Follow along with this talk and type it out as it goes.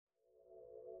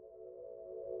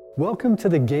Welcome to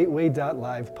the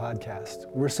Gateway.live podcast.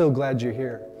 We're so glad you're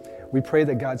here. We pray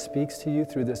that God speaks to you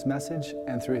through this message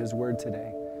and through His Word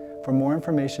today. For more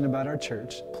information about our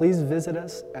church, please visit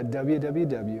us at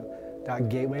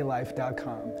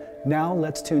www.gatewaylife.com. Now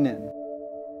let's tune in.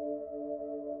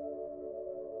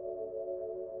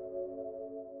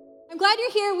 I'm glad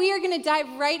you're here. We are going to dive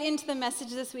right into the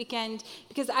message this weekend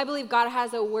because I believe God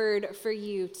has a word for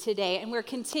you today. And we're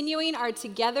continuing our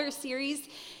Together series.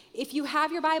 If you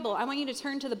have your Bible, I want you to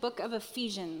turn to the book of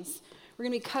Ephesians. We're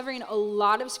going to be covering a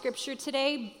lot of scripture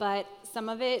today, but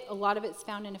a lot of it's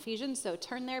found in Ephesians, so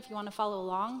turn there if you want to follow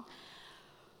along.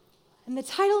 And the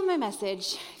title of my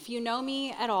message, if you know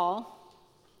me at all,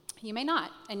 you may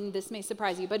not, and this may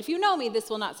surprise you, but if you know me, this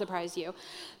will not surprise you.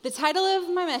 The title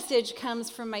of my message comes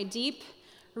from my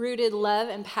deep-rooted love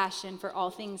and passion for all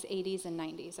things 80s and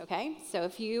 90s, okay? So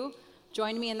if you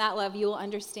join me in that love, you will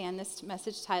understand this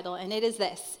message title, and it is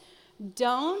this: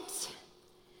 Don't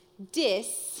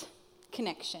Diss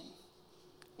Connection.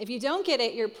 If you don't get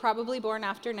it, you're probably born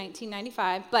after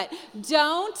 1995, but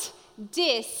don't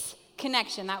diss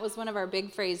connection. That was one of our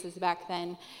big phrases back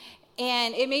then.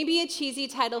 And it may be a cheesy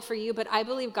title for you, but I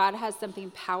believe God has something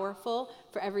powerful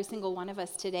for every single one of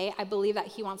us today. I believe that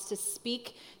He wants to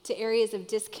speak to areas of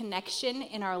disconnection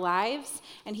in our lives,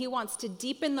 and He wants to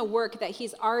deepen the work that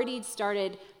He's already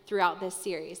started throughout this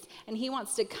series. And He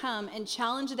wants to come and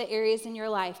challenge the areas in your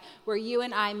life where you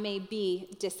and I may be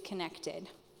disconnected.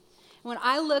 When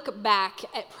I look back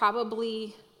at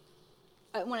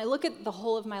when I look at the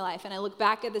whole of my life and I look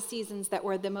back at the seasons that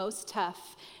were the most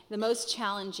tough, the most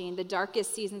challenging, the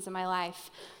darkest seasons of my life,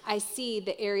 I see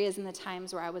the areas and the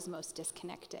times where I was most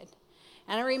disconnected.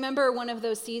 And I remember one of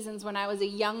those seasons when I was a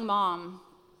young mom,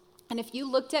 and if you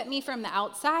looked at me from the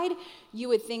outside, you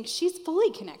would think she's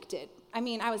fully connected. I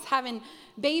mean, I was having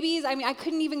babies. I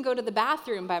couldn't even go to the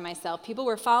bathroom by myself. People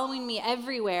were following me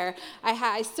everywhere.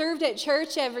 I served at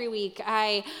church every week.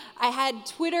 I had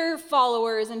Twitter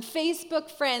followers and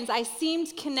Facebook friends. I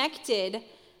seemed connected,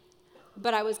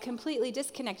 but I was completely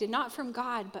disconnected, not from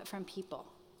God, but from people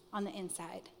on the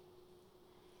inside.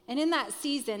 And in that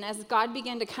season, as God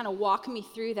began to kind of walk me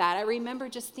through that, I remember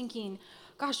just thinking,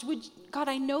 gosh, God,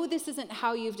 I know this isn't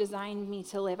how you've designed me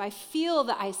to live. I feel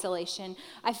the isolation.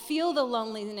 I feel the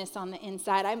loneliness on the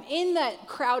inside. I'm in that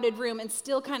crowded room and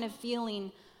still kind of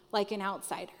feeling like an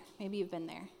outsider. Maybe you've been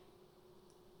there.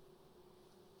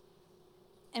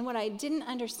 And what I didn't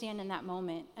understand in that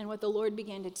moment, and what the Lord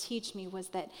began to teach me, was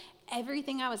that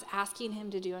everything I was asking Him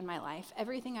to do in my life,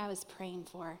 everything I was praying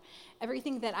for,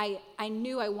 everything that I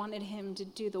knew I wanted Him to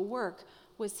do the work,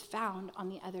 was found on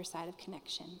the other side of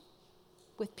connection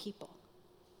with people.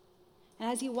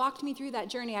 And as He walked me through that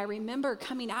journey, I remember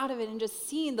coming out of it and just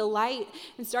seeing the light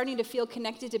and starting to feel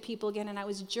connected to people again. And I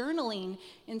was journaling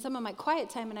in some of my quiet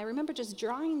time, and I remember just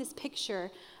drawing this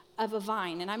picture of a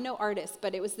vine. And I'm no artist,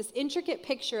 but it was this intricate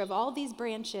picture of all these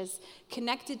branches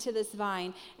connected to this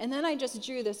vine. And then I just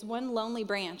drew this one lonely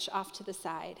branch off to the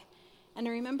side. And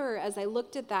I remember as I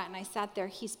looked at that and I sat there,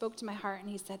 He spoke to my heart and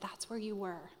He said, that's where you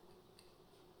were.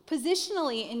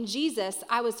 Positionally in Jesus,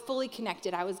 I was fully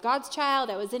connected. I was God's child.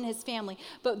 I was in His family.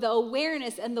 But the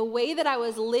awareness and the way that I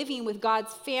was living with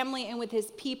God's family and with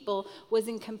His people was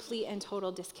in complete and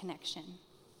total disconnection.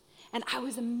 And I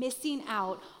was missing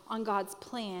out on God's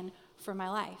plan for my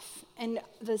life. And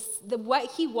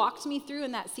what He walked me through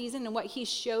in that season and what He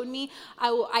showed me,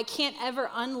 I can't ever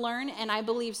unlearn, and I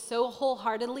believe so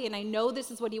wholeheartedly, and I know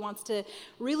this is what He wants to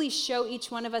really show each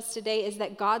one of us today, is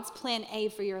that God's plan A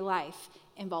for your life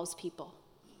involves people.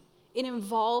 It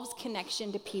involves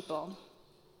connection to people.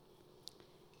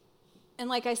 And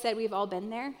like I said, we've all been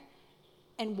there.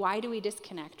 And why do we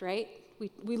disconnect, right?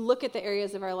 We look at the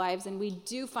areas of our lives and we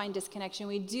do find disconnection.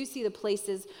 We do see the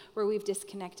places where we've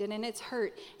disconnected, and it's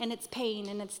hurt and it's pain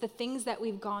and it's the things that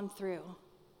we've gone through.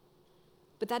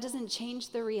 But that doesn't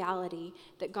change the reality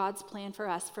that God's plan for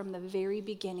us from the very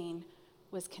beginning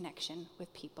was connection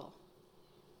with people.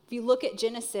 If you look at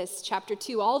Genesis chapter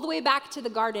 2, all the way back to the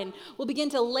garden, we'll begin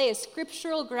to lay a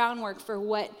scriptural groundwork for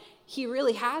what He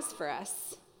really has for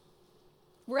us.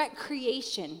 We're at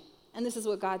creation, and this is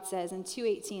what God says in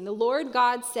 2:18. The Lord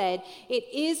God said, "It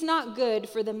is not good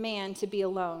for the man to be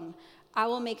alone. I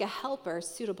will make a helper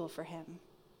suitable for him."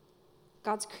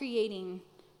 God's creating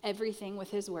everything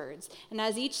with His words. And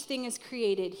as each thing is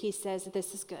created, He says,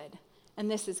 this is good,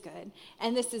 and this is good,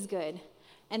 and this is good.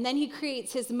 And then He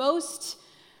creates His most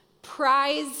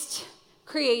prized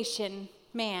creation,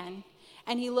 man,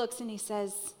 and He looks and He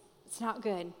says, it's not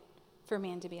good for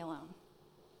man to be alone.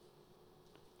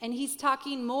 And He's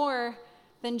talking more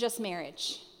than just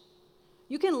marriage.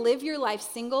 You can live your life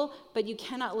single, but you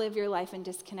cannot live your life in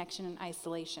disconnection and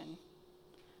isolation.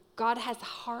 God has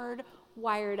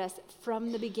hardwired us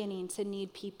from the beginning to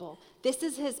need people. This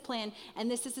is his plan, and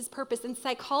this is his purpose. And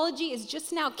psychology is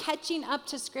just now catching up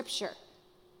to Scripture.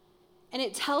 And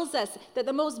it tells us that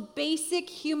the most basic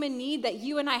human need that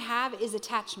you and I have is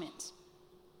attachment.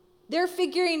 They're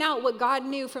figuring out what God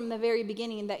knew from the very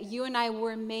beginning, that you and I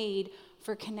were made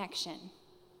for connection.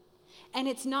 And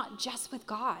it's not just with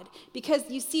God. Because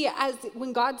you see,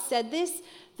 when God said this,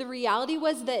 the reality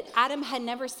was that Adam had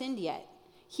never sinned yet.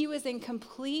 He was in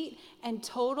complete and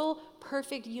total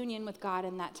perfect union with God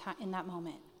in that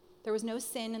moment. There was no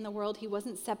sin in the world. He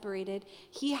wasn't separated.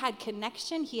 He had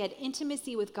connection. He had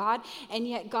intimacy with God. And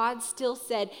yet God still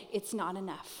said, it's not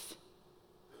enough.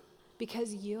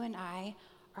 Because you and I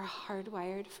are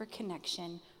hardwired for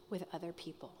connection with other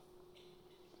people.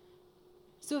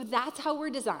 So if that's how we're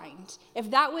designed,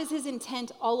 if that was his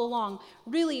intent all along,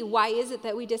 really, why is it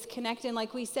that we disconnect? And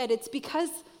like we said, it's because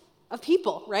of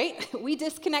people, right? We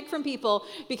disconnect from people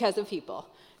because of people.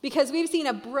 Because we've seen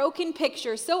a broken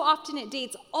picture. So often it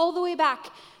dates all the way back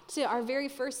to our very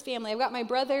first family. I've got my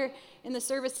brother in the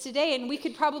service today, and we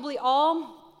could probably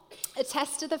all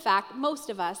attest to the fact,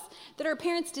 most of us, that our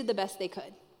parents did the best they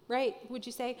could, right? Would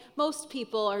you say? Most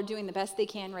people are doing the best they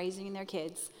can raising their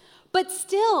kids. But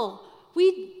still,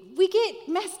 we get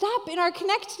messed up in our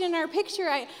connection, in our picture.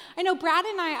 I know Brad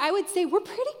and I would say we're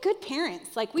pretty good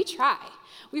parents. Like, we try.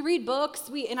 We read books,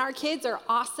 and our kids are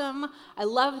awesome. I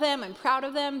love them, I'm proud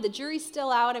of them. The jury's still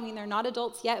out. I mean, they're not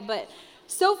adults yet, but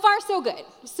so far, so good.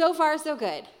 So far, so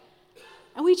good.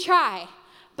 And we try.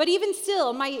 But even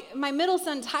still, my middle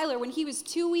son, Tyler, when he was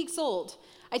 2 weeks old,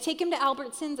 I take him to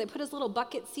Albertsons, I put his little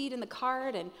bucket seat in the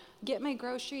cart and get my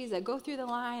groceries, I go through the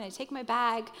line, I take my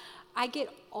bag, I get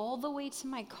all the way to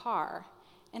my car,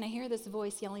 and I hear this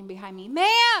voice yelling behind me,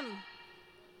 "Ma'am,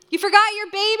 you forgot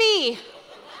your baby."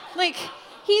 Like,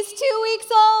 he's 2 weeks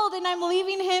old, and I'm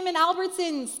leaving him in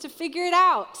Albertsons to figure it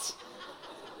out.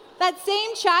 That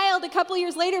same child, a couple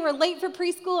years later, we're late for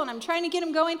preschool, and I'm trying to get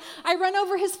him going. I run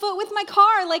over his foot with my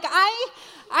car. Like,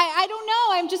 I don't know.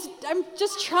 I'm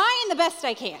just trying the best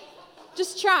I can.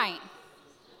 Just trying.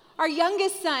 Our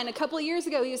youngest son, a couple of years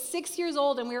ago, he was 6 years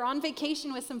old, and we were on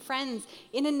vacation with some friends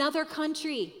in another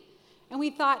country. And we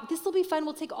thought, this will be fun.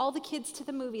 We'll take all the kids to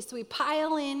the movie. So we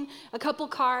pile in a couple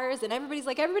cars, and everybody's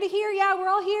like, everybody here? Yeah, we're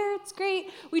all here. It's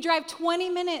great. We drive 20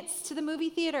 minutes to the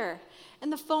movie theater,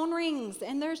 and the phone rings,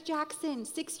 and there's Jackson,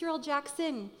 6-year-old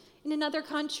Jackson, in another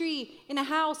country, in a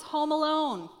house, home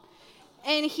alone.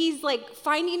 And he's like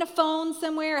finding a phone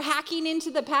somewhere, hacking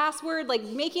into the password, like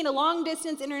making a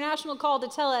long-distance international call to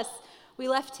tell us we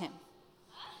left him.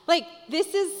 Like, we're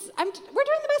doing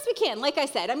the best we can, like I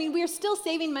said. I mean, we're still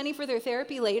saving money for their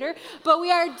therapy later, but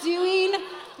we are doing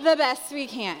the best we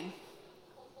can.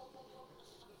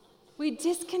 We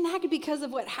disconnect because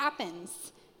of what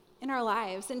happens in our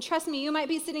lives. And trust me, you might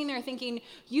be sitting there thinking,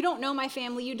 you don't know my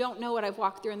family, you don't know what I've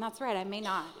walked through, and that's right, I may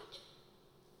not.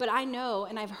 But I know,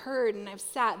 and I've heard, and I've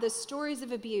sat the stories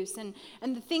of abuse and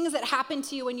the things that happened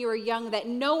to you when you were young that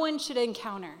no one should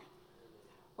encounter.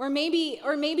 Or maybe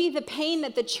the pain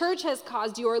that the church has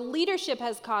caused you or leadership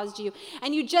has caused you,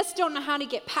 and you just don't know how to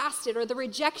get past it, or the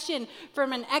rejection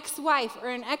from an ex-wife or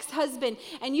an ex-husband,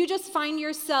 and you just find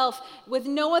yourself with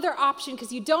no other option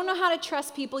because you don't know how to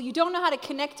trust people, you don't know how to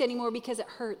connect anymore because it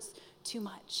hurts too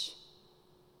much.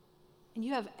 And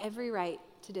you have every right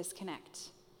to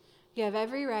disconnect. You have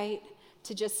every right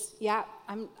to just,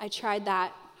 I tried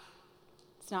that.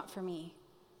 It's not for me.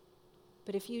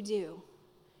 But if you do,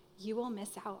 you will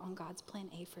miss out on God's plan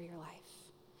A for your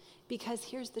life. Because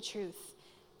here's the truth.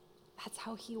 That's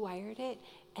how he wired it,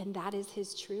 and that is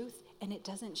his truth, and it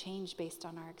doesn't change based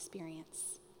on our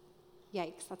experience.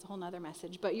 Yikes, that's a whole nother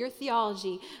message. But your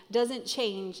theology doesn't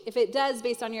change. If it does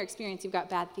based on your experience, you've got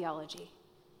bad theology.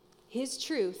 His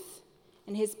truth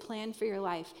and his plan for your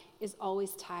life is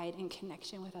always tied in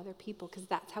connection with other people, because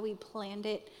that's how he planned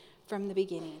it from the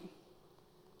beginning.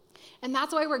 And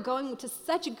that's why we're going to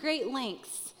such great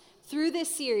lengths through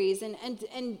this series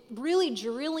and really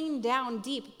drilling down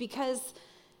deep, because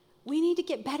we need to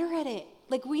get better at it.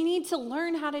 Like, we need to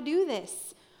learn how to do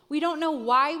this. We don't know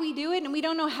why we do it, and we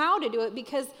don't know how to do it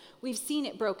because we've seen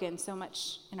it broken so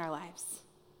much in our lives.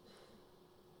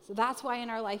 So that's why in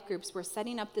our life groups, we're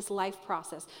setting up this life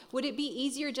process. Would it be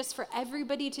easier just for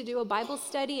everybody to do a Bible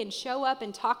study and show up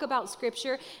and talk about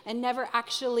Scripture and never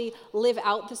actually live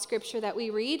out the Scripture that we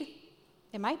read?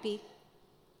 It might be.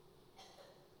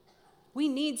 We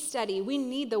need study, we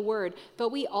need the word,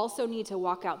 but we also need to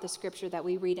walk out the Scripture that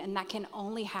we read, and that can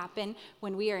only happen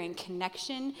when we are in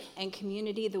connection and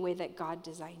community the way that God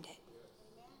designed it.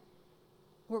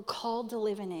 We're called to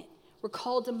live in it. We're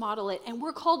called to model it, and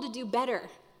we're called to do better.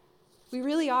 We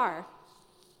really are.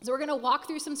 So we're going to walk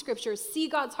through some scriptures, see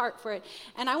God's heart for it,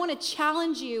 and I want to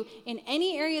challenge you in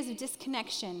any areas of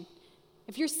disconnection.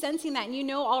 If you're sensing that and you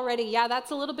know already, yeah,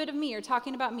 that's a little bit of me, you're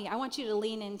talking about me, I want you to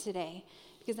lean in today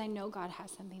because I know God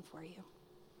has something for you.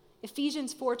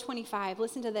 Ephesians 4:25,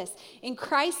 listen to this. In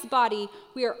Christ's body,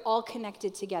 we are all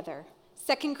connected together.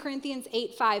 2 Corinthians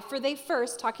 8:5, for they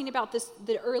first, talking about this,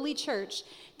 the early church,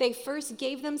 they first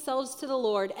gave themselves to the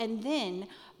Lord, and then,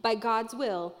 by God's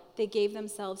will, they gave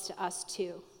themselves to us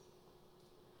too.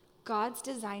 God's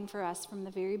design for us from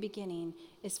the very beginning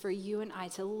is for you and I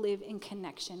to live in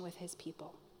connection with his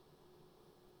people.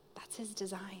 That's his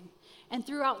design. And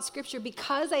throughout Scripture,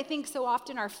 because I think so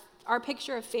often our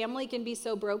picture of family can be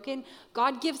so broken,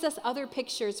 God gives us other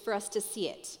pictures for us to see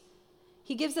it.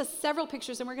 He gives us several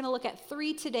pictures, and we're going to look at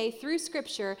 3 today through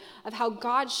Scripture of how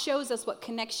God shows us what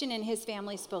connection in his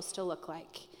family is supposed to look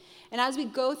like. And as we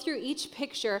go through each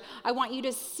picture, I want you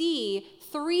to see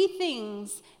 3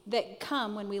 things that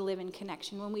come when we live in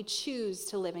connection, when we choose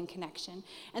to live in connection.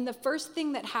 And the first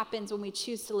thing that happens when we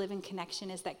choose to live in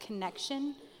connection is that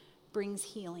connection brings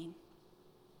healing.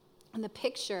 And the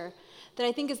picture that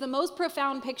I think is the most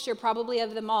profound picture probably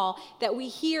of them all that we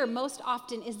hear most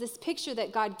often is this picture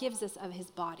that God gives us of his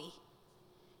body.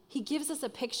 He gives us a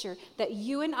picture that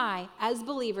you and I, as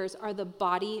believers, are the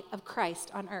body of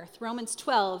Christ on earth. Romans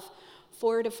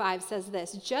 12:4-5 says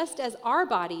this, just as our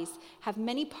bodies have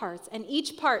many parts and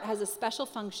each part has a special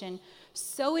function,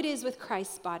 so it is with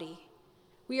Christ's body.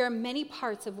 We are many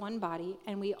parts of one body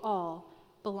and we all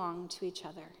belong to each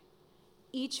other.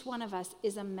 Each one of us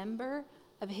is a member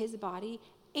of his body,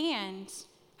 and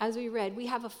as we read, we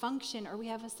have a function or we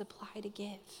have a supply to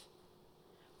give.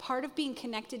 Part of being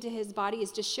connected to his body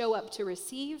is to show up to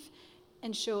receive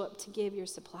and show up to give your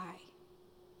supply.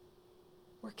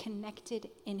 We're connected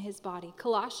in his body.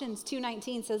 Colossians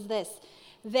 2:19 says this,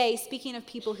 they, speaking of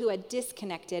people who had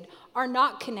disconnected, are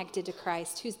not connected to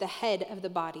Christ, who's the head of the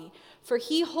body. For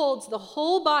he holds the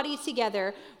whole body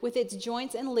together with its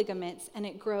joints and ligaments, and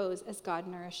it grows as God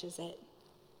nourishes it.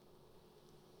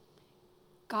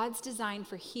 God's design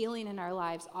for healing in our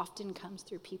lives often comes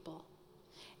through people.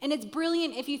 And it's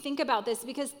brilliant if you think about this,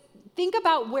 because think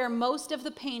about where most of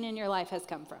the pain in your life has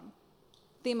come from.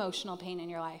 The emotional pain in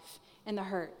your life and the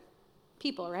hurt.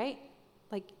 People, right?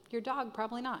 Like your dog,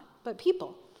 probably not, but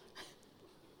people.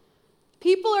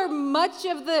 People are much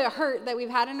of the hurt that we've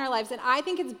had in our lives, and I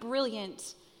think it's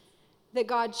brilliant that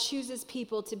God chooses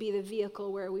people to be the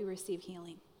vehicle where we receive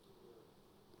healing.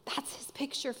 That's his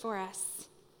picture for us.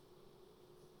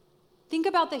 Think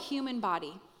about the human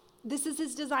body. This is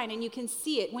his design, and you can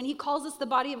see it. When he calls us the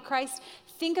body of Christ,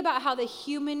 think about how the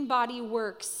human body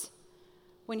works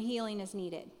when healing is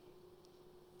needed.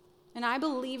 And I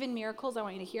believe in miracles. I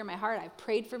want you to hear my heart. I've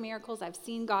prayed for miracles. I've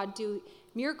seen God do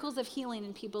miracles of healing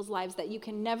in people's lives that you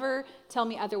can never tell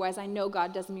me otherwise. I know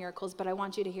God does miracles, but I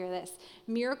want you to hear this.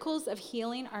 Miracles of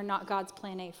healing are not God's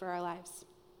plan A for our lives.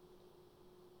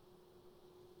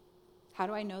 How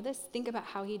do I know this? Think about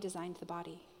how he designed the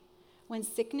body. When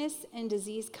sickness and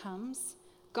disease comes,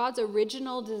 God's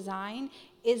original design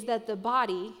is that the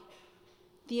body,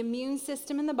 the immune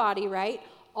system in the body, right?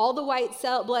 All the white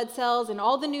blood cells and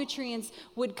all the nutrients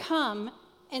would come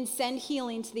and send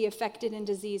healing to the affected and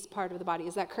diseased part of the body.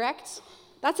 Is that correct?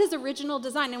 That's his original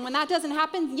design. And when that doesn't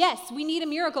happen, yes, we need a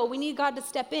miracle. We need God to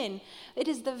step in. It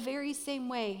is the very same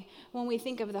way when we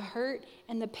think of the hurt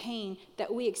and the pain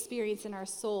that we experience in our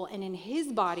soul and in his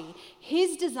body.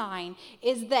 His design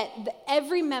is that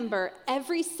every member,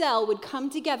 every cell would come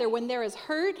together when there is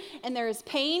hurt and there is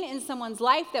pain in someone's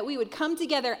life, that we would come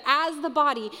together as the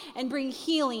body and bring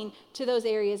healing to those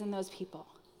areas and those people.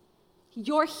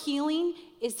 Your healing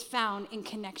is found in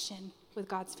connection with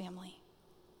God's family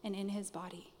and in his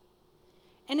body.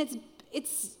 And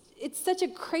it's such a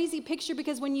crazy picture,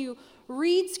 because when you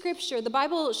read scripture, the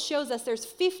Bible shows us there's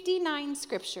 59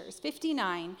 scriptures,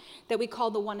 59 that we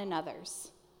call the one another's.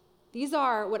 These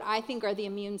are what I think are the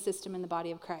immune system in the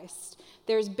body of Christ.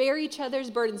 There's bear each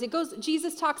other's burdens.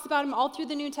 Jesus talks about them all through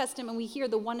the New Testament, and we hear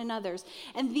the one another's.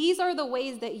 And these are the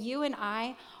ways that you and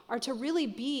I are to really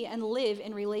be and live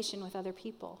in relation with other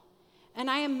people. And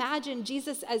I imagine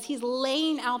Jesus, as he's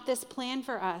laying out this plan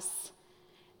for us,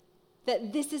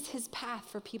 that this is his path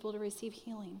for people to receive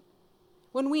healing.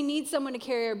 When we need someone to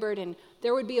carry our burden,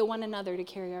 there would be a one another to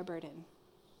carry our burden.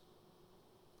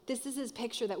 This is his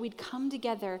picture, that we'd come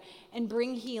together and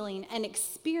bring healing and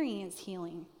experience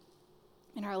healing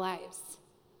in our lives.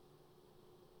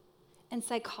 And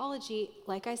psychology,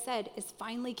 like I said, is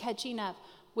finally catching up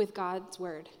with God's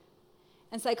word.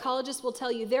 And psychologists will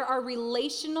tell you there are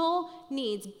relational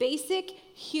needs, basic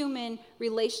human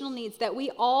relational needs that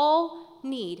we all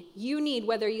need. You need,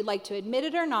 whether you like to admit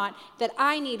it or not, that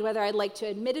I need, whether I'd like to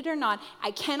admit it or not.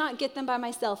 I cannot get them by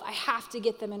myself. I have to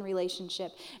get them in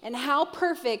relationship. And how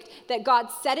perfect that God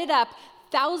set it up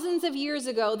thousands of years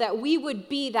ago that we would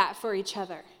be that for each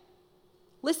other.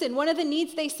 Listen, one of the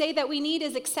needs they say that we need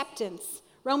is acceptance.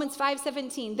 Romans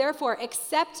 5:17, therefore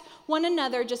accept one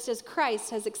another just as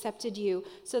Christ has accepted you,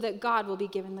 so that God will be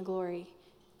given the glory.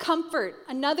 Comfort,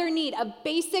 another need, a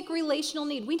basic relational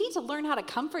need. We need to learn how to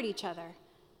comfort each other.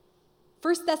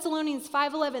 1 Thessalonians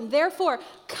 5:11, therefore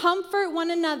comfort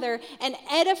one another and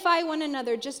edify one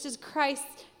another just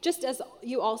as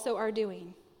you also are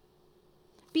doing.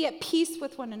 Be at peace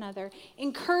with one another.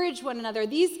 Encourage one another.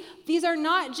 These are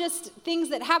not just things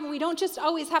that happen. We don't just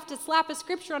always have to slap a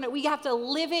scripture on it. We have to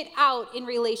live it out in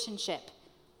relationship.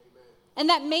 Amen. And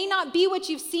that may not be what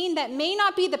you've seen. That may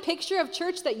not be the picture of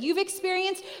church that you've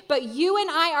experienced, but you and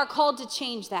I are called to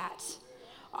change that.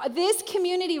 This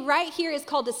community right here is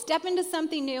called to step into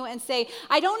something new and say,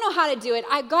 I don't know how to do it.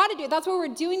 I've got to do it. That's why we're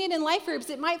doing it in life groups.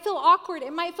 It might feel awkward.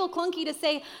 It might feel clunky to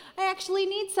say, I actually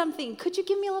need something. Could you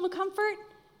give me a little comfort?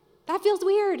 That feels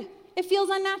weird. It feels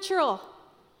unnatural.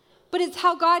 But it's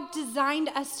how God designed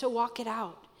us to walk it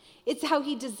out. It's how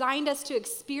he designed us to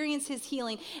experience his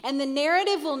healing. And the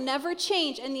narrative will never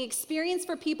change, and the experience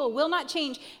for people will not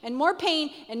change, and more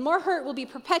pain and more hurt will be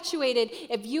perpetuated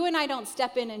if you and I don't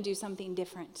step in and do something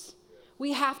different.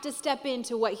 We have to step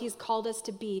into what he's called us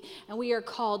to be, and we are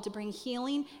called to bring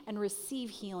healing and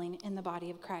receive healing in the body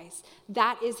of Christ.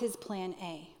 That is his plan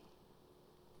A.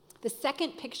 The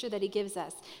second picture that he gives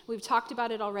us, we've talked about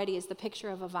it already, is the picture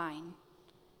of a vine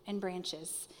and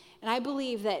branches. And I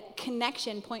believe that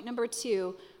connection, point number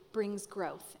 2, brings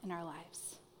growth in our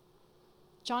lives.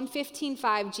 John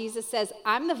 15:5, Jesus says,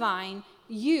 I'm the vine,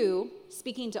 you,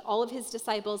 speaking to all of his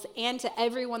disciples and to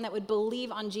everyone that would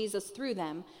believe on Jesus through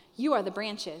them, you are the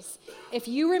branches. If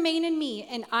you remain in me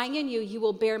and I in you, you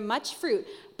will bear much fruit,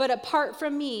 but apart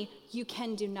from me, you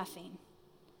can do nothing.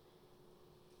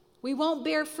 We won't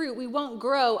bear fruit, we won't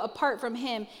grow apart from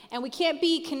him, and we can't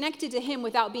be connected to him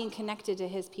without being connected to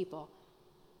his people.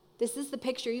 This is the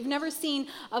picture. You've never seen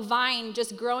a vine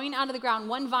just growing out of the ground,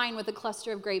 one vine with a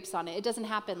cluster of grapes on it. It doesn't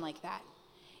happen like that.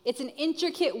 It's an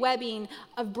intricate webbing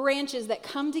of branches that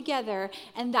come together,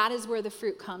 and that is where the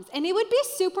fruit comes. And it would be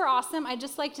super awesome, I'd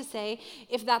just like to say,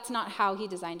 if that's not how he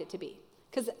designed it to be.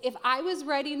 Because if I was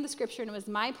writing the scripture and it was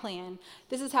my plan,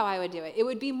 this is how I would do it. It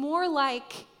would be more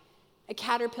like a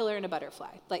caterpillar and a butterfly.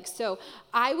 So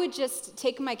I would just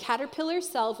take my caterpillar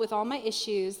self with all my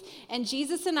issues, and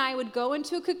Jesus and I would go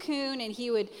into a cocoon, and he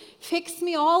would fix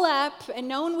me all up, and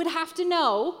no one would have to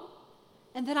know.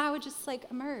 And then I would just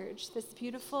emerge, this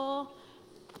beautiful,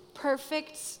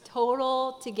 perfect,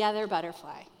 total, together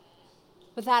butterfly.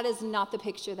 But that is not the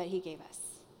picture that he gave us.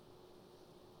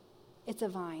 It's a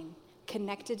vine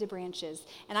connected to branches.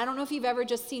 And I don't know if you've ever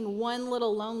just seen one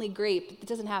little lonely grape. It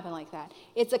doesn't happen like that.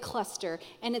 It's a cluster,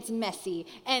 and it's messy,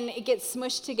 and it gets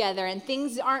smushed together, and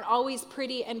things aren't always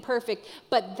pretty and perfect,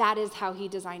 but that is how he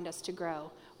designed us to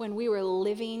grow, when we were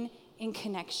living in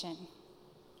connection.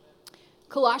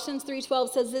 Colossians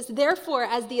 3:12 says this, therefore,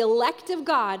 as the elect of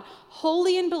God,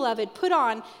 holy and beloved, put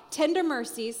on tender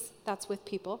mercies, that's with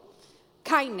people,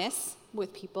 kindness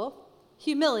with people,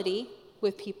 humility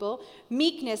with people,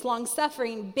 meekness,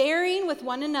 long-suffering, bearing with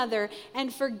one another,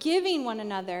 and forgiving one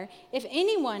another. If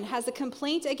anyone has a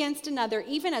complaint against another,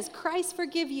 even as Christ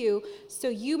forgive you, so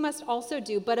you must also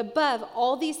do. But above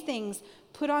all these things,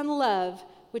 put on love,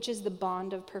 which is the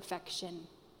bond of perfection.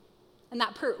 And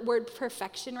that word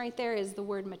perfection right there is the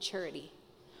word maturity.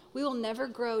 We will never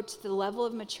grow to the level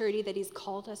of maturity that he's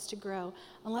called us to grow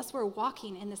unless we're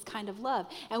walking in this kind of love.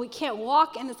 And we can't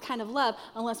walk in this kind of love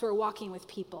unless we're walking with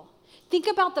people. Think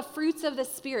about the fruits of the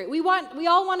Spirit. We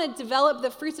all want to develop the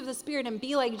fruits of the Spirit and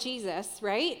be like Jesus,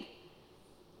 right?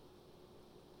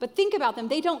 But think about them.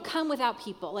 They don't come without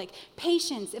people.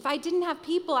 Patience. If I didn't have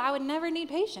people, I would never need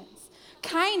patience.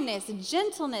 Kindness,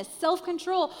 gentleness,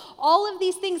 self-control. All of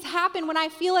these things happen when I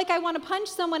feel like I want to punch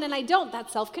someone and I don't.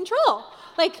 That's self-control.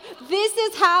 This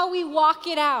is how we walk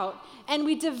it out. And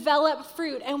we develop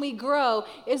fruit and we grow,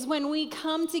 is when we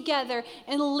come together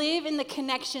and live in the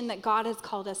connection that God has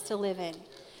called us to live in.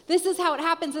 This is how it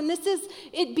happens. And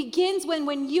it begins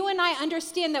when you and I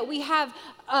understand that we have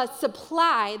a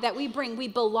supply that we bring. We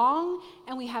belong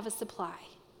and we have a supply.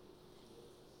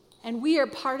 And we are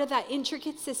part of that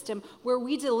intricate system where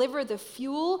we deliver the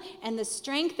fuel and the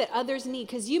strength that others need.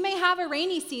 Because you may have a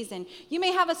rainy season. You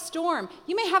may have a storm.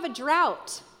 You may have a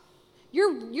drought.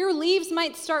 Your leaves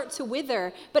might start to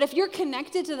wither, but if you're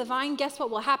connected to the vine, guess what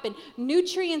will happen?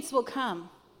 Nutrients will come.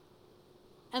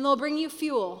 And they'll bring you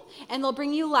fuel, and they'll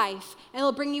bring you life, and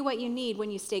they'll bring you what you need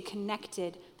when you stay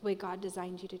connected the way God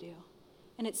designed you to do.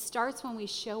 And it starts when we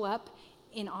show up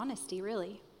in honesty,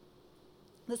 really.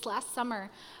 This last summer,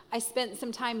 I spent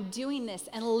some time doing this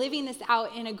and living this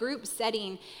out in a group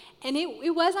setting, and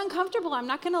it was uncomfortable, I'm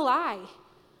not going to lie.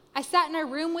 I sat in a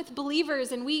room with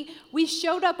believers, and we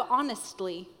showed up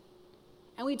honestly.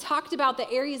 And we talked about the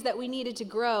areas that we needed to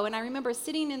grow. And I remember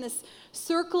sitting in this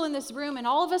circle in this room, and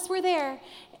all of us were there.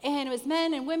 And it was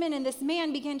men and women, and this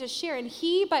man began to share. And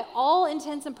he, by all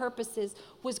intents and purposes,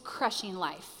 was crushing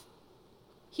life.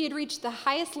 He had reached the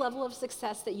highest level of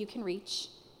success that you can reach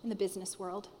in the business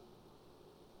world.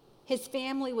 His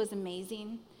family was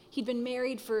amazing. He'd been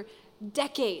married for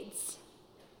decades.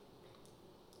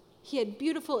 He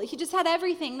just had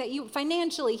everything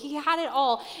financially, he had it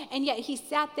all. And yet he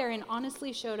sat there and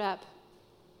honestly showed up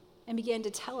and began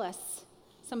to tell us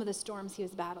some of the storms he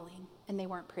was battling, and they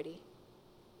weren't pretty.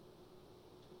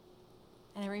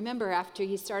 And I remember after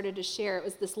he started to share, it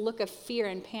was this look of fear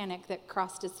and panic that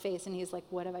crossed his face, and he's like,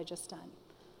 what have I just done?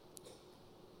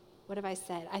 What have I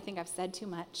said? I think I've said too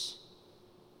much.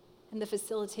 And the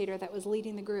facilitator that was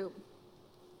leading the group,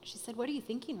 she said, what are you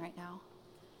thinking right now?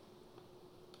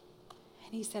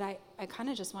 And he said, I kind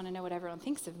of just want to know what everyone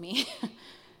thinks of me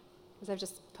because I've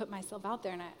just put myself out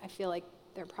there, and I feel like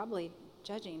they're probably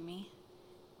judging me,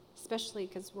 especially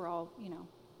because we're all,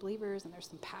 believers, and there's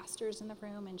some pastors in the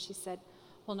room. And she said,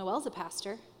 well, Noelle's a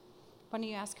pastor. Why don't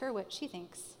you ask her what she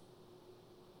thinks?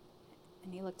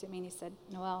 And he looked at me and he said,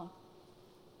 Noelle,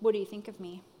 what do you think of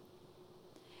me?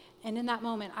 And in that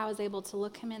moment, I was able to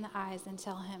look him in the eyes and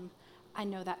tell him, I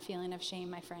know that feeling of shame,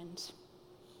 my friend.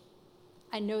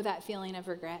 I know that feeling of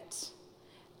regret.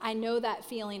 I know that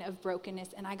feeling of brokenness,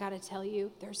 and I got to tell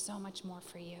you, there's so much more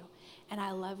for you. And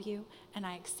I love you, and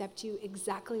I accept you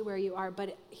exactly where you are,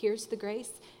 but here's the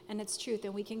grace, and it's truth,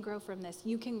 and we can grow from this.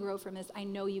 You can grow from this. I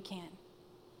know you can.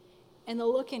 And the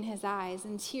look in his eyes,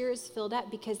 and tears filled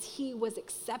up because he was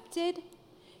accepted,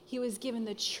 he was given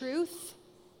the truth,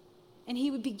 and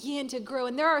he would begin to grow.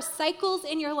 And there are cycles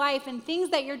in your life and things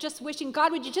that you're just wishing,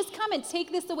 God, would you just come and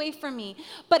take this away from me?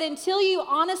 But until you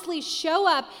honestly show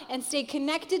up and stay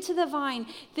connected to the vine,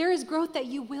 there is growth that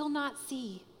you will not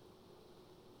see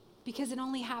because it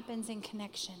only happens in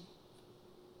connection.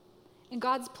 And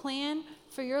God's plan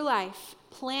for your life,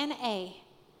 plan A,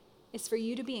 is for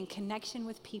you to be in connection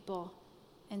with people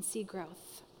and see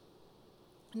growth.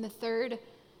 And the third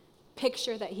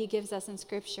picture that he gives us in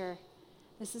Scripture,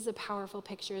 this is a powerful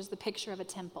picture, is the picture of a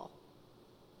temple.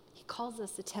 He calls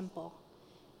us a temple.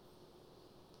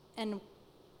 And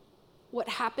what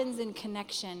happens in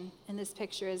connection in this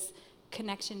picture is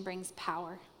connection brings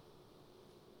power.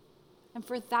 And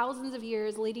for thousands of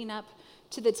years leading up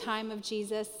to the time of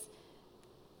Jesus,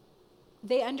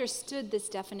 they understood this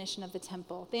definition of the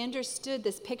temple. They understood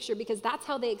this picture because that's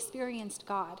how they experienced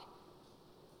God.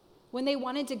 When they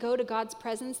wanted to go to God's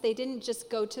presence, they didn't just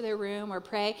go to their room or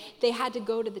pray. They had to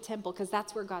go to the temple because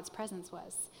that's where God's presence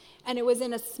was. And it was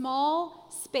in a small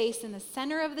space in the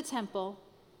center of the temple,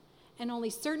 and only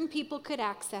certain people could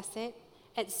access it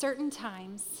at certain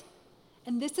times.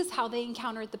 And this is how they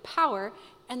encountered the power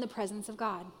and the presence of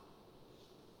God.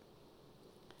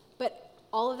 But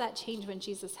all of that changed when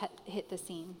Jesus hit the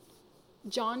scene.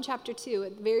 John chapter 2,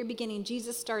 at the very beginning,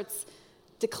 Jesus starts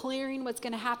declaring what's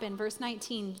going to happen. Verse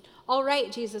 19, all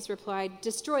right, Jesus replied,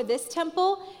 destroy this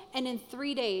temple, and in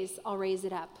 3 days I'll raise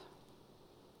it up.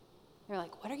 They're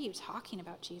like, what are you talking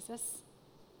about, Jesus?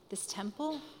 This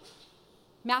temple?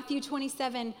 Matthew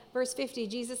 27, verse 50,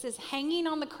 Jesus is hanging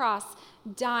on the cross,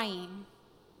 dying.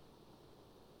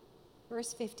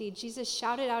 Verse 50, Jesus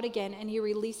shouted out again, and he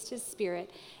released his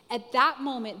spirit. At that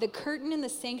moment, the curtain in the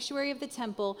sanctuary of the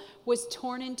temple was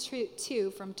torn in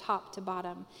two from top to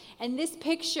bottom. And this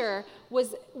picture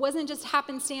wasn't just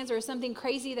happenstance or something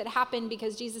crazy that happened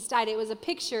because Jesus died. It was a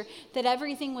picture that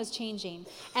everything was changing.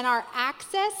 And our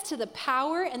access to the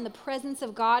power and the presence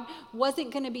of God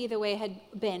wasn't going to be the way it had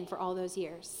been for all those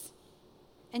years.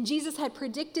 And Jesus had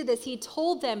predicted this. He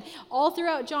told them all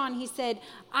throughout John, he said,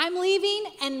 I'm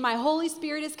leaving and my Holy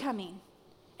Spirit is coming.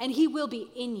 And he will be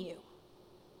in you.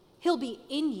 He'll be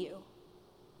in you.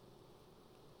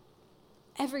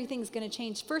 Everything's going to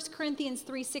change. 1 Corinthians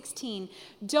 3:16.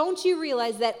 Don't you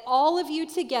realize that all of you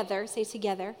together, say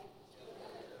together,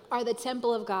 are the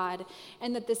temple of God,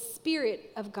 and that the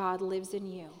Spirit of God lives in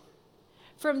you?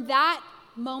 From that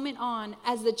moment on,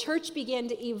 as the church began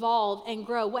to evolve and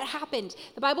grow, what happened?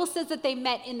 The Bible says that they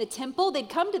met in the temple. They'd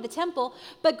come to the temple,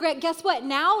 but guess what?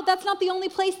 Now, that's not the only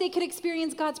place they could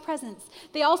experience God's presence.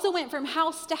 They also went from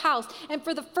house to house, and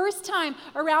for the first time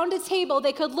around a table,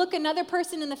 they could look another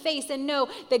person in the face and know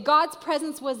that God's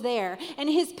presence was there and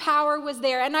his power was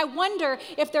there. And I wonder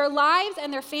if their lives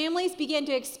and their families began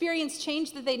to experience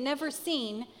change that they'd never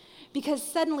seen, because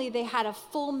suddenly they had a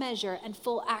full measure and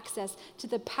full access to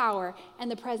the power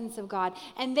and the presence of God.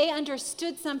 And they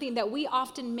understood something that we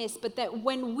often miss, but that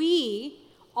when we,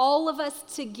 all of us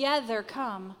together,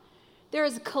 come, there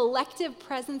is a collective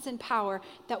presence and power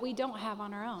that we don't have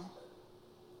on our own.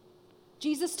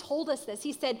 Jesus told us this.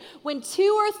 He said, when 2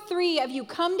 or 3 of you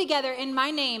come together in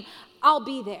my name, I'll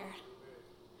be there.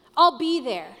 I'll be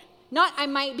there. Not I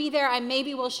might be there, I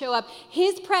maybe will show up.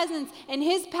 His presence and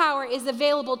his power is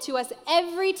available to us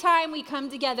every time we come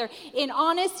together in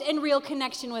honest and real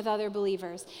connection with other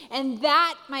believers. And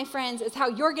that, my friends, is how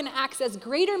you're going to access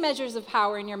greater measures of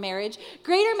power in your marriage,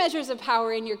 greater measures of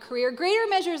power in your career, greater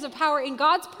measures of power in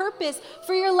God's purpose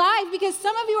for your life. Because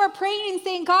some of you are praying and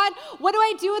saying, God, what do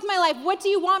I do with my life? What do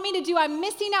you want me to do? I'm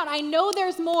missing out. I know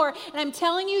there's more. And I'm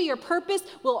telling you, your purpose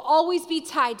will always be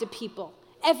tied to people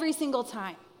every single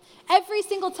time. Every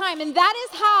single time. And that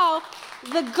is how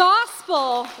the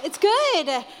gospel, it's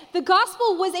good. The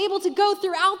gospel was able to go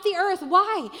throughout the earth.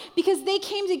 Why? Because they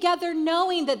came together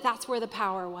knowing that that's where the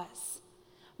power was.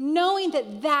 Knowing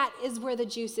that that is where the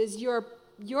juice is.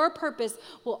 Your purpose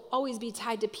will always be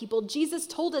tied to people. Jesus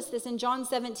told us this in John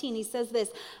 17. He says this,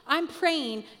 I'm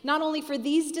praying not only for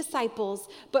these disciples,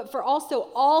 but for also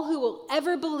all who will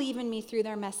ever believe in me through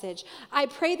their message. I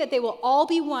pray that they will all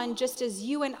be one, just as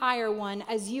you and I are one,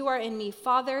 as you are in me,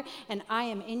 Father, and I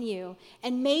am in you.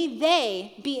 And may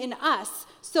they be in us,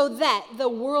 so that the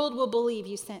world will believe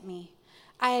you sent me.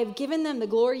 I have given them the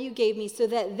glory you gave me, so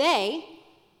that they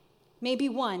may be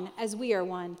one, as we are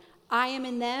one. I am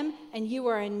in them, and you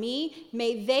are in me.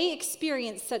 May they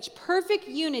experience such perfect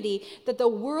unity that the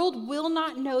world will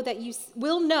know that you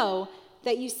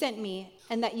sent me,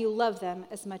 and that you love them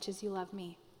as much as you love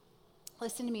me.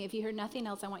 Listen to me. If you hear nothing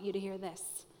else, I want you to hear this.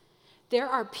 There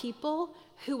are people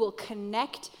who will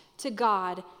connect to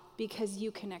God because you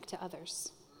connect to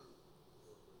others.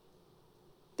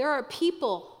 There are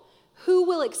people who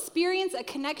will experience a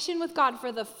connection with God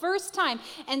for the first time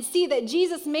and see that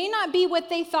Jesus may not be what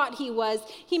they thought he was.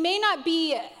 He may not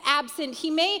be absent.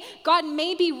 God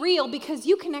may be real because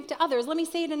you connect to others. Let me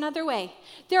say it another way.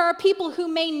 There are people who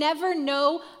may never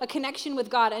know a connection with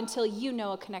God until you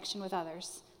know a connection with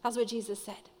others. That's what Jesus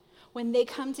said. When they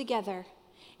come together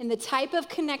in the type of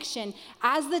connection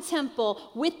as the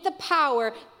temple with the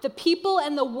power, the people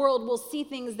and the world will see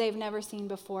things they've never seen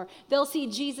before. They'll see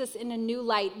Jesus in a new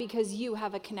light because you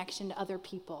have a connection to other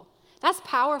people. That's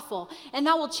powerful, and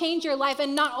that will change your life.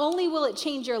 And not only will it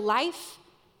change your life,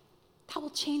 that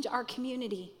will change our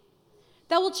community.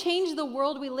 That will change the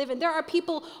world we live in. There are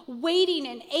people waiting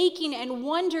and aching and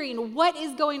wondering what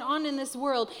is going on in this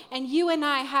world, and you and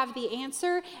I have the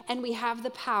answer, and we have the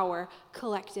power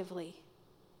collectively.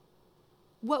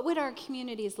 What would our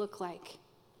communities look like?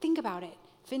 Think about it.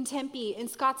 Vintempe in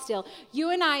Scottsdale, you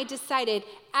and I decided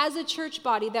as a church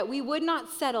body that we would not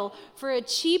settle for a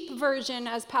cheap version,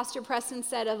 as Pastor Preston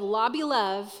said, of lobby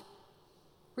love,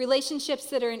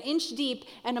 relationships that are an inch deep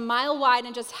and a mile wide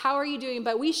and just how are you doing?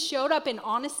 But we showed up in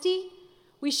honesty.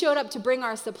 We showed up to bring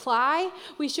our supply.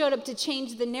 We showed up to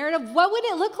change the narrative. What would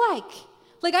it look like?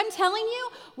 Like I'm telling you,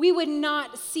 we would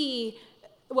not see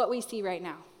what we see right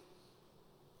now.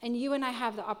 And you and I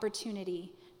have the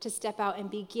opportunity to step out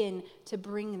and begin to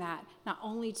bring that not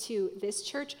only to this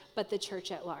church, but the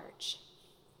church at large,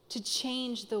 to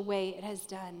change the way it has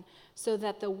done so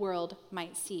that the world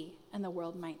might see and the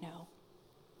world might know.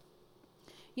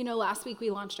 You know, last week we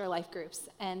launched our life groups,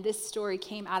 and this story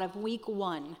came out of week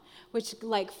 1, which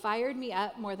fired me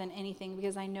up more than anything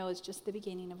because I know it's just the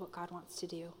beginning of what God wants to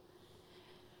do.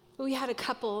 But we had a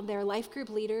couple, they're life group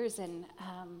leaders, and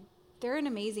they're an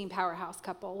amazing powerhouse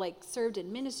couple, served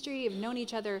in ministry, have known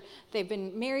each other. They've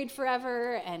been married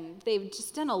forever, and they've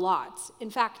just done a lot. In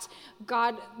fact,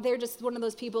 they're just one of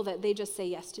those people that they just say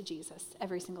yes to Jesus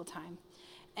every single time.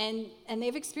 And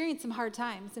they've experienced some hard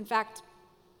times. In fact,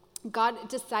 God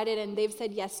decided, and they've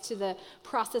said yes to the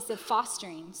process of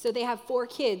fostering. So they have 4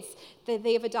 kids that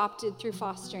they've adopted through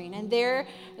fostering. And their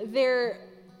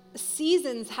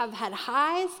seasons have had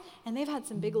highs, and they've had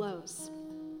some big lows.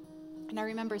 And I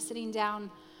remember sitting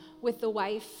down with the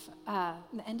wife at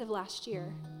the end of last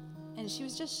year, and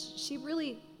she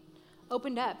really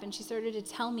opened up, and she started to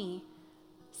tell me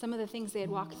some of the things they had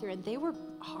walked through, and they were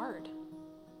hard.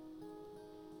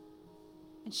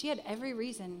 And she had every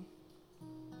reason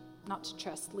not to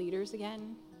trust leaders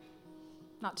again,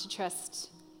 not to trust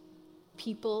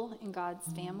people in God's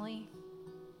family.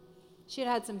 She had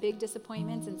had some big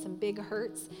disappointments and some big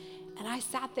hurts. And I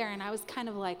sat there and I was kind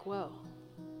of like, whoa,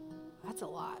 that's a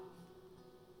lot.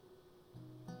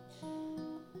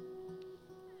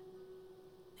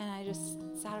 And I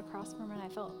just sat across from her and I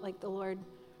felt like the Lord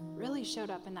really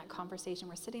showed up in that conversation.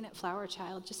 We're sitting at Flower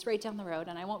Child, just right down the road,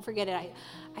 and I won't forget it.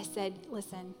 I said,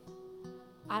 listen,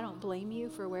 I don't blame you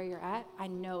for where you're at. I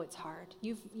know it's hard.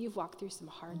 You've walked through some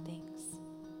hard things.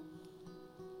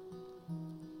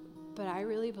 But I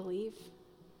really believe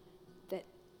that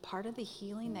part of the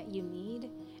healing that you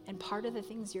need and part of the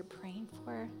things you're praying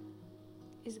for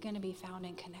is going to be found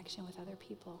in connection with other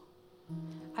people.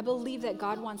 I believe that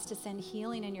God wants to send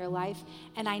healing in your life,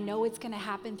 and I know it's going to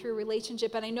happen through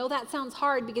relationship. And I know that sounds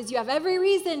hard because you have every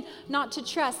reason not to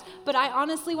trust, but I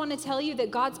honestly want to tell you that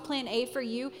God's plan A for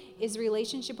you is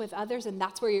relationship with others, and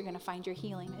that's where you're going to find your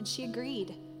healing. And she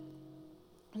agreed.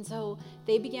 And so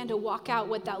they began to walk out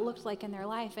what that looked like in their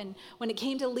life. And when it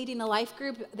came to leading a life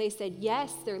group, they said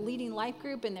yes, they're leading life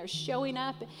group and they're showing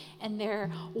up and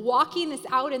they're walking this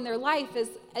out in their life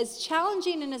as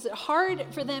challenging and as hard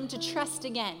for them to trust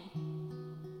again.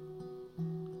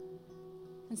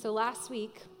 And so last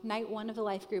week, night one of the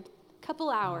life group, a couple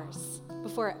hours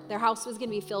before their house was going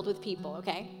to be filled with people,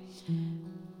 okay?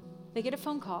 They get a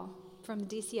phone call from the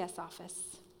DCS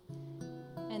office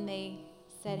and they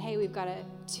said, hey, we've got a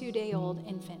 2-day-old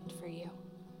infant for you.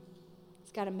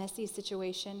 It's got a messy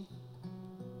situation.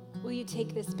 Will you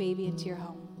take this baby into your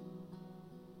home?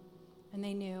 And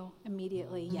they knew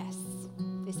immediately, yes.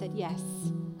 They said yes.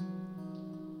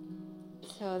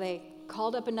 So they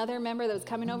called up another member that was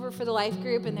coming over for the life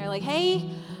group, and they're like, hey,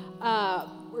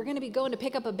 we're going to be going to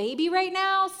pick up a baby right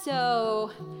now, so...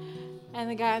 And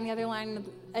the guy on the other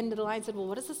end of the line said, well,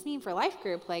 what does this mean for life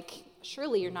group? Like,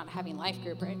 surely you're not having life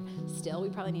group, right? Still, we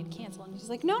probably need to cancel. And he's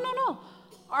like, no.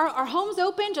 Our home's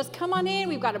open. Just come on in.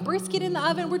 We've got a brisket in the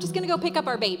oven. We're just going to go pick up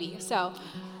our baby. So,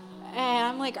 and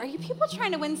I'm like, are you people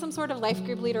trying to win some sort of life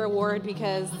group leader award?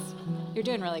 Because you're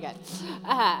doing really good.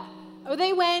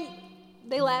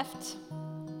 They left,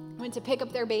 went to pick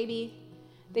up their baby.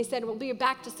 They said, we'll be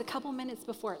back just a couple minutes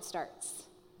before it starts.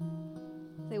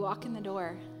 They walk in the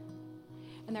door,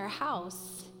 and their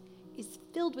house is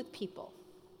filled with people.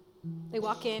 They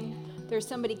walk in, there's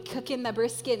somebody cooking the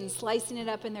brisket and slicing it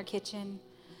up in their kitchen.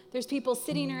 There's people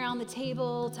sitting around the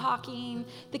table talking.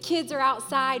 The kids are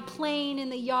outside playing in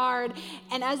the yard.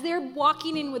 And as they're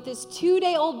walking in with this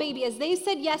 2-day-old baby, as they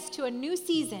said yes to a new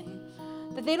season,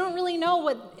 that they don't really know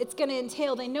what it's going to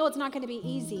entail. They know it's not going to be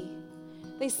easy.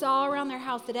 They saw around their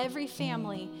house that every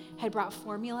family had brought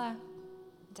formula,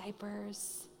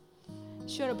 diapers,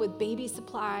 showed up with baby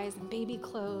supplies and baby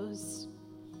clothes.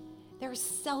 They were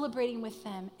celebrating with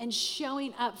them and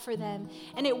showing up for them.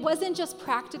 And it wasn't just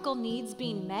practical needs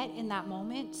being met in that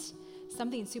moment.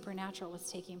 Something supernatural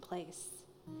was taking place.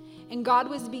 And God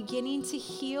was beginning to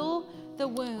heal the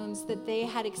wounds that they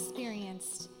had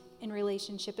experienced in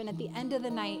relationship. And at the end of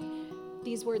the night,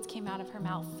 these words came out of her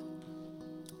mouth.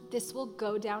 This will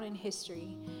go down in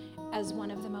history as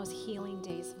one of the most healing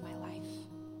days of my life.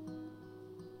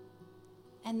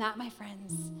 And that, my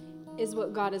friends, is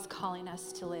what God is calling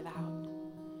us to live out.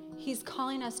 He's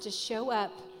calling us to show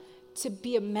up, to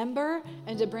be a member,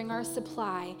 and to bring our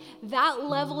supply. That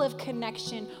level of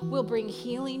connection will bring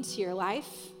healing to your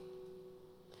life.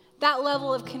 That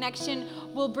level of connection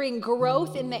will bring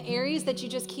growth in the areas that you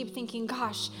just keep thinking,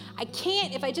 gosh, I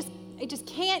just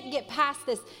can't get past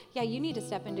this. Yeah, you need to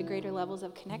step into greater levels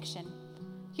of connection.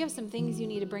 You have some things you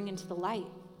need to bring into the light.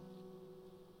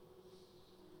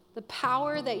 The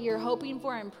power that you're hoping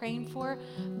for and praying for,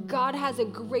 God has a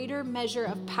greater measure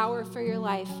of power for your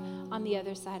life on the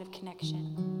other side of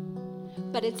connection.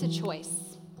 But it's a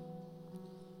choice.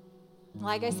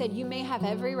 Like I said, you may have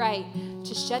every right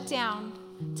to shut down,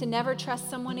 to never trust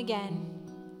someone again,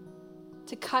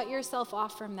 to cut yourself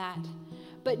off from that.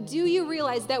 But do you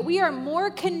realize that we are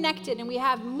more connected and we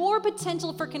have more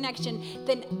potential for connection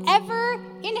than ever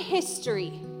in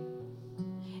history?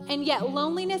 And yet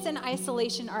loneliness and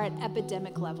isolation are at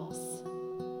epidemic levels.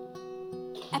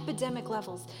 Epidemic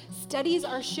levels. Studies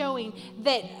are showing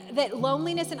that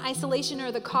loneliness and isolation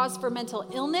are the cause for mental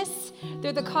illness.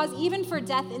 They're the cause even for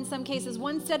death in some cases.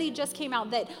 One study just came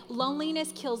out that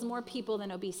loneliness kills more people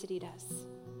than obesity does.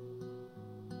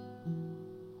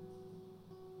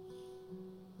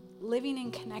 Living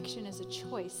in connection is a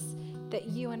choice that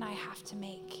you and I have to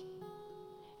make.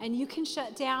 and you can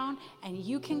shut down and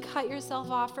you can cut yourself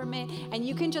off from it and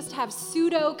you can just have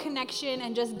pseudo connection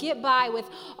and just get by with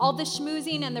all the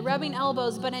schmoozing and the rubbing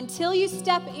elbows. But until you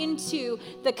step into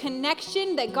the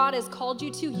connection that God has called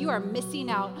you to, you are missing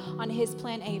out on his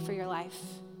plan A for your life.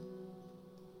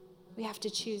 We have to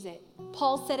choose it.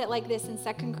 Paul said it like this in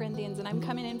 2 Corinthians, and I'm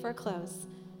coming in for a close.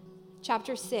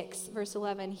 Chapter 6, verse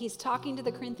 11. He's talking to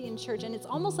the Corinthian church, and it's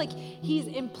almost like he's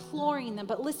imploring them.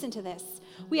 But listen to this.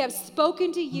 We have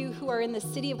spoken to you who are in the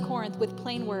city of Corinth with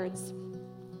plain words.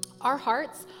 Our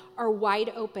hearts are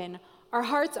wide open. Our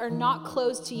hearts are not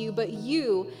closed to you, but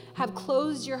you have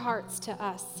closed your hearts to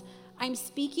us. I'm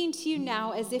speaking to you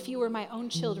now as if you were my own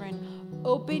children.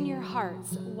 Open your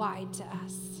hearts wide to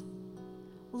us.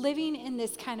 Living in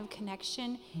this kind of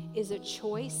connection is a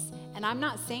choice, and I'm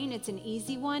not saying it's an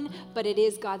easy one, but it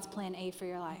is God's plan A for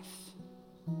your life.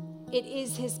 It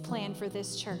is his plan for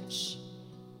this church.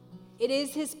 It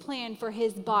is his plan for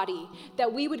his body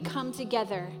that we would come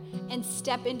together and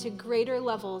step into greater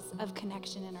levels of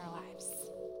connection in our lives.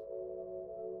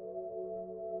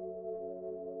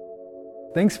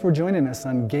 Thanks for joining us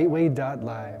on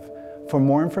Gateway.live. For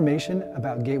more information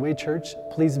about Gateway Church,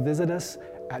 please visit us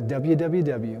at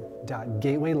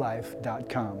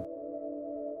www.gatewaylife.com.